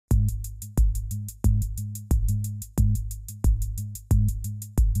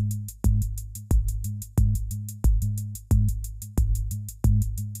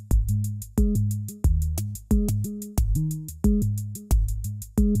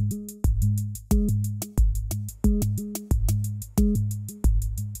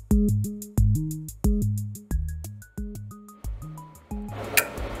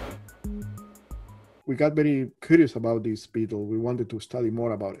got very curious about this beetle. We wanted to study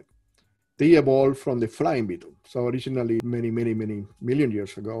more about it. They evolved from the flying beetle. So originally, many million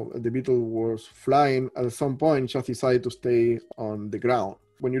years ago, the beetle was flying. At some point, just decided to stay on the ground.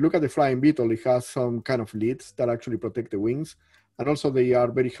 When you look at the flying beetle, it has some kind of lids that actually protect the wings. And also they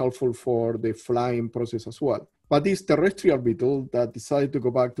are very helpful for the flying process as well. But this terrestrial beetle that decided to go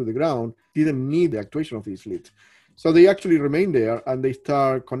back to the ground didn't need the actuation of these lids. So they actually remain there and they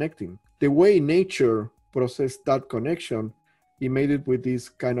start connecting. The way nature processed that connection, it made it with this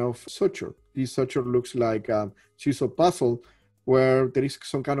kind of suture. This suture looks like a jigsaw puzzle where there is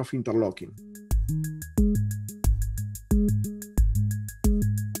some kind of interlocking.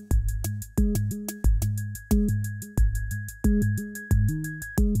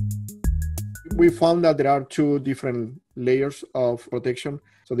 We found that there are two different layers of protection.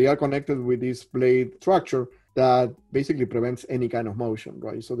 So they are connected with this blade structure that basically prevents any kind of motion,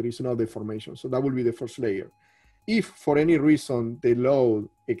 right? So there is no deformation. So that will be the first layer. If for any reason the load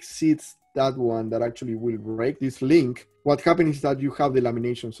exceeds that one that actually will break this link, what happens is that you have the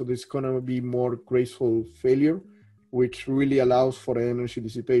lamination. So there's going to be more graceful failure, which really allows for energy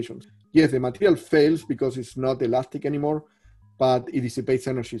dissipation. Yes, the material fails because it's not elastic anymore, but it dissipates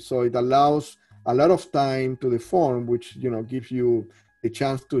energy. So it allows a lot of time to deform, which gives you the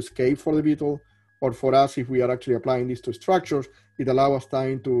chance to escape for the beetle. Or for us, if we are actually applying this to structures, it allows us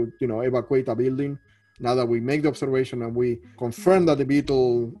time to evacuate a building. Now that we make the observation and we confirm that the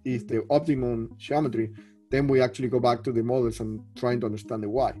beetle is the optimum geometry, then we actually go back to the models and trying to understand the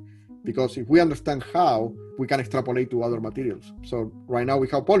why. Because if we understand how, we can extrapolate to other materials. So right now we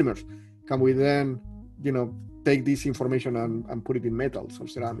have polymers. Can we then take this information and put it in metals or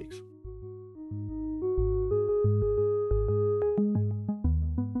ceramics?